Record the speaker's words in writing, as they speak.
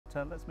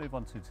let's move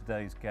on to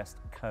today's guest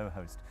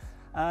co-host.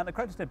 An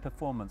accredited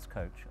performance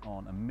coach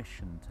on a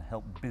mission to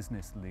help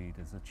business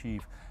leaders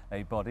achieve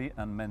a body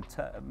and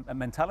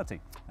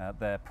mentality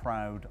they're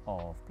proud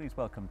of. Please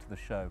welcome to the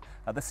show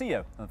the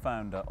CEO and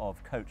founder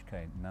of Coach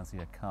K,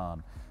 Nazia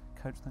Khan.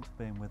 Coach, thanks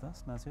for being with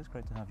us. Nazia, it's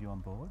great to have you on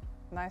board.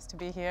 Nice to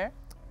be here.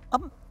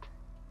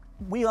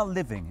 We are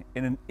living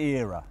in an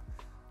era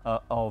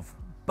of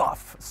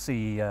buff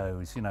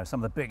CEOs. You know,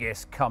 some of the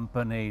biggest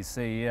companies,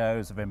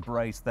 CEOs have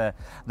embraced their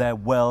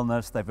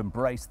wellness, they've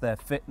embraced their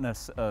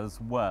fitness as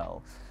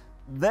well.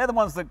 They're the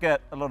ones that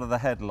get a lot of the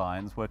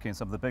headlines working in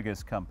some of the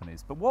biggest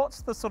companies. But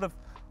what's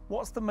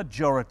the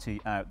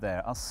majority out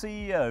there? Are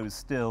CEOs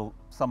still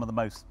some of the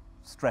most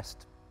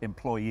stressed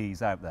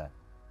employees out there?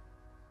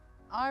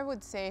 I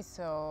would say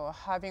so.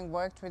 Having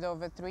worked with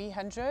over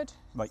 300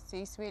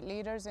 C-suite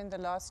leaders in the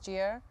last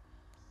year,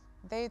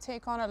 they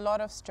take on a lot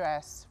of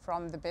stress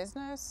from the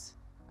business,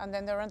 and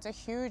then they're under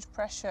huge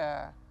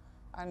pressure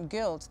and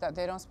guilt that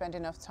they don't spend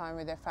enough time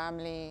with their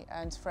family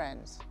and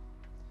friends.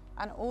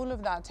 And all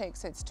of that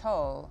takes its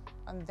toll,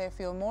 and they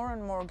feel more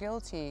and more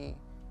guilty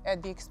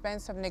at the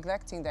expense of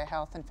neglecting their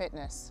health and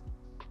fitness.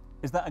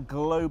 Is that a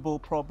global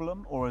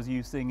problem, or are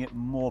you seeing it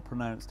more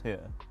pronounced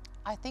here?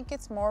 I think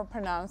it's more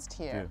pronounced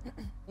here.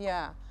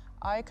 Yeah,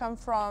 I come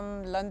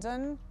from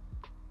London,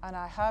 and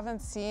I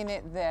haven't seen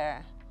it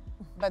there.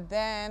 But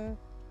then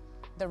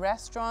the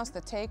restaurants,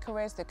 the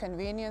takeaways, the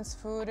convenience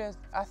food,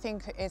 I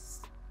think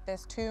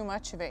there's too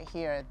much of it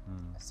here.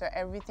 So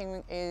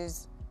everything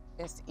is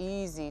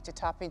easy to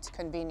tap into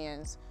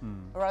convenience,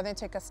 rather than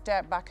take a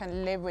step back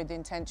and live with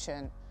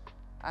intention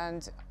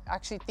and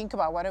actually think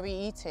about, what are we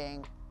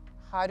eating?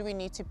 How do we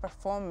need to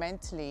perform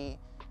mentally?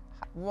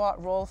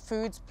 What role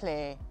foods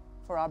play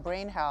for our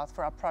brain health,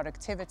 for our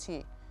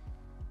productivity?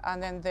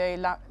 And then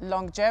the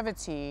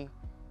longevity,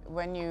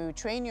 when you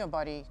train your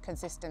body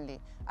consistently.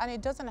 And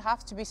it doesn't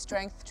have to be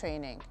strength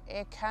training.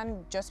 It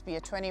can just be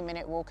a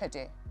 20-minute walk a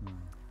day.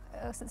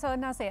 So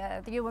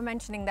Nazia, you were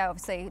mentioning there,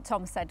 obviously,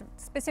 Tom said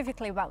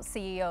specifically about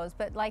CEOs,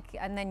 but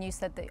and then you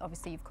said that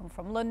obviously you've come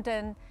from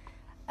London.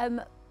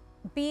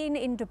 Being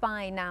in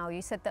Dubai now,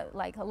 you said that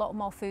a lot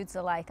more foods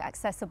are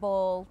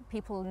accessible,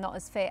 people not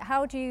as fit.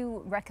 How do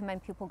you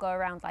recommend people go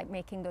around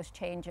making those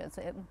changes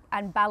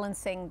and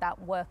balancing that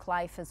work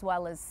life as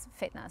well as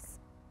fitness?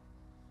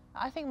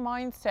 I think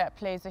mindset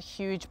plays a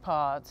huge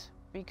part,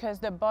 because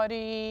the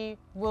body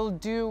will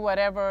do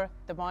whatever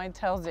the mind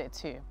tells it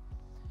to.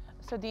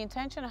 So the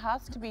intention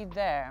has to be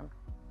there,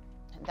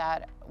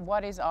 that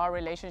what is our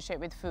relationship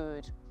with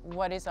food?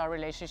 What is our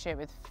relationship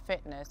with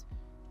fitness?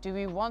 Do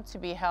we want to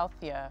be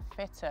healthier,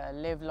 fitter,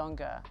 live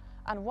longer?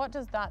 And what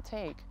does that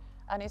take?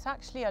 And it's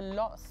actually a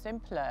lot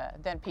simpler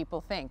than people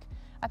think.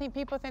 I think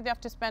people think they have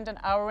to spend an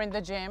hour in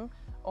the gym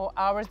or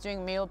hours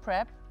doing meal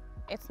prep.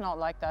 It's not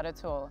like that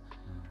at all.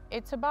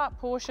 It's about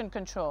portion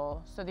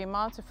control, so the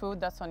amount of food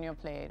that's on your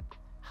plate,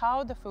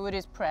 how the food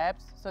is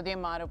prepped, so the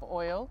amount of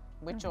oil,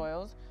 which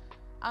oils,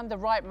 and the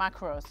right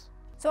macros.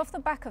 So off the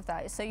back of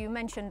that, so you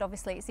mentioned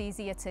obviously it's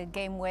easier to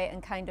gain weight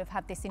and kind of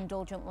have this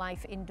indulgent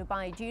life in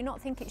Dubai. Do you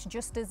not think it's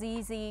just as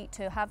easy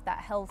to have that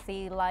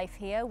healthy life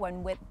here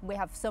when we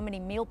have so many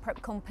meal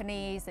prep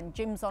companies and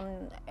gyms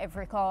on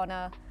every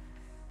corner?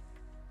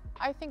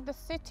 I think the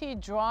city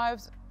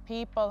drives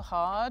people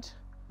hard.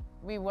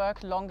 We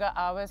work longer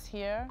hours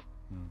here.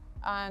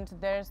 And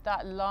there's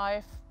that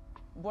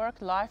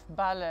work-life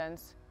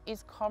balance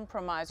is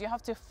compromised. You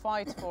have to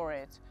fight for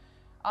it.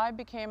 I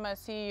became a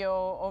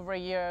CEO over a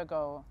year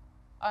ago,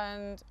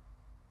 and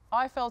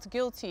I felt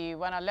guilty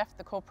when I left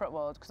the corporate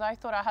world, because I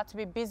thought I had to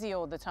be busy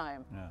all the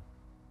time.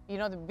 You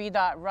know, to be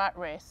that rat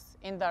race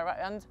in that,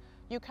 and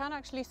you can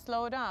actually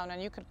slow down,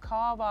 and you could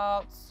carve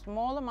out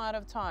small amount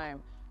of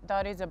time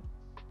that is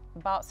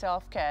about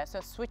self-care. So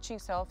switching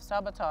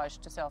self-sabotage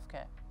to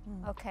self-care.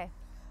 Okay.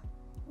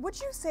 Would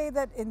you say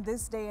that in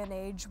this day and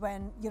age,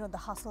 when the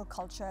hustle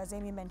culture, as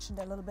Amy mentioned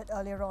a little bit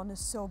earlier on, is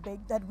so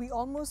big, that we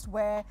almost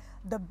wear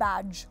the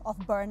badge of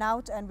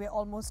burnout and we're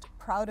almost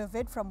proud of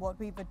it from what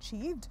we've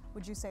achieved?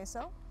 Would you say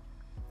so?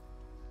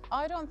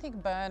 I don't think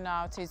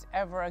burnout is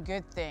ever a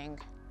good thing,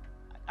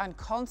 and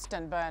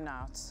constant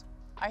burnouts.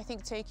 I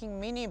think taking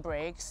mini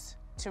breaks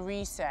to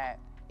reset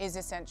is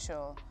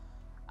essential.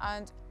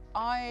 And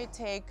I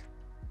take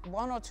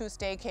 1 or 2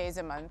 staycays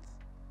a month.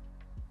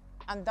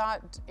 And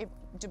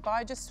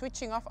by just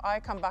switching off, I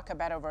come back a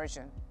better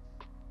version.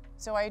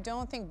 So I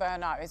don't think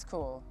burnout is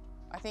cool.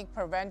 I think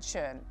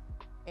prevention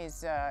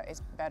is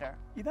better.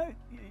 You know,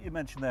 you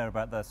mentioned there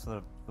about the sort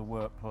of the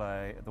work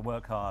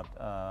hard,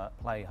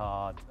 play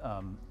hard,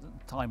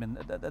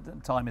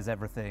 time is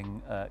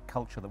everything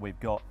culture that we've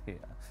got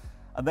here.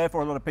 And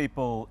therefore a lot of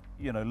people,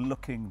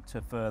 looking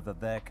to further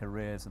their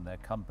careers and their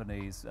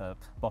companies,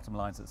 bottom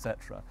lines,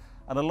 etc.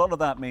 And a lot of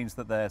that means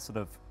that they're sort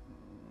of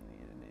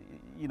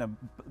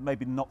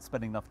maybe not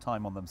spending enough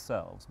time on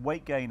themselves.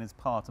 Weight gain is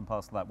part and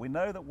parcel of that. We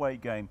know that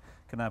weight gain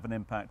can have an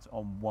impact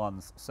on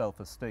one's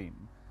self-esteem,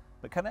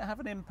 but can it have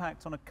an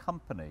impact on a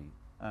company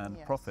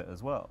and profit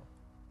as well?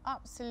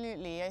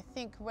 Absolutely. I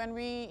think when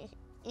we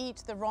eat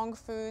the wrong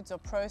foods or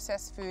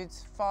processed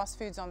foods, fast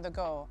foods on the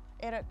go,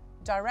 it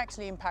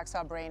directly impacts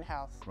our brain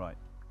health. Right.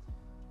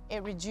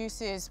 It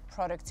reduces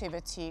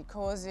productivity,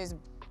 causes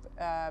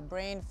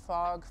brain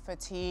fog,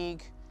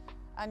 fatigue.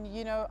 And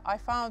you know, I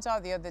found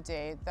out the other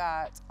day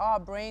that our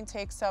brain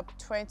takes up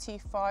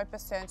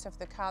 25% of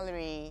the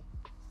calorie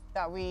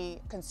that we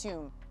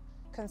consume,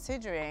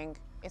 considering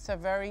it's a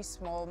very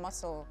small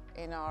muscle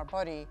in our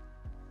body.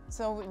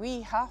 So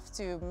we have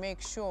to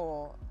make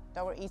sure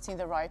that we're eating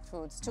the right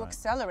foods to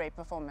accelerate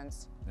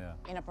performance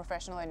in a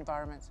professional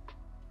environment.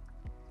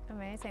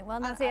 Amazing. Well,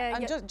 Nazia,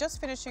 and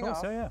just finishing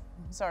off, yeah.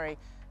 sorry,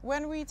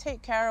 when we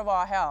take care of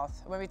our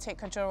health, when we take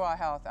control of our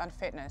health and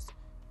fitness,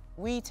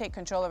 we take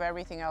control of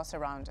everything else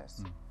around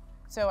us.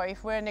 So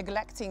if we're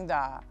neglecting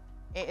that,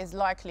 it is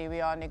likely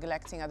we are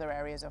neglecting other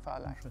areas of our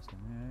life. Interesting,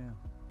 yeah.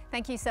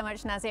 Thank you so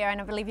much, Nazia,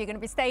 and I believe you're going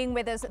to be staying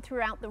with us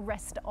throughout the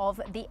rest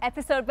of the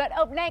episode. But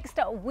up next,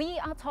 we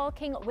are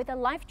talking with a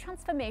life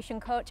transformation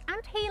coach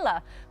and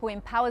healer who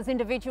empowers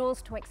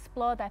individuals to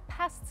explore their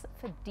pasts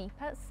for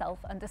deeper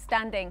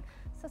self-understanding.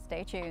 So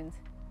stay tuned.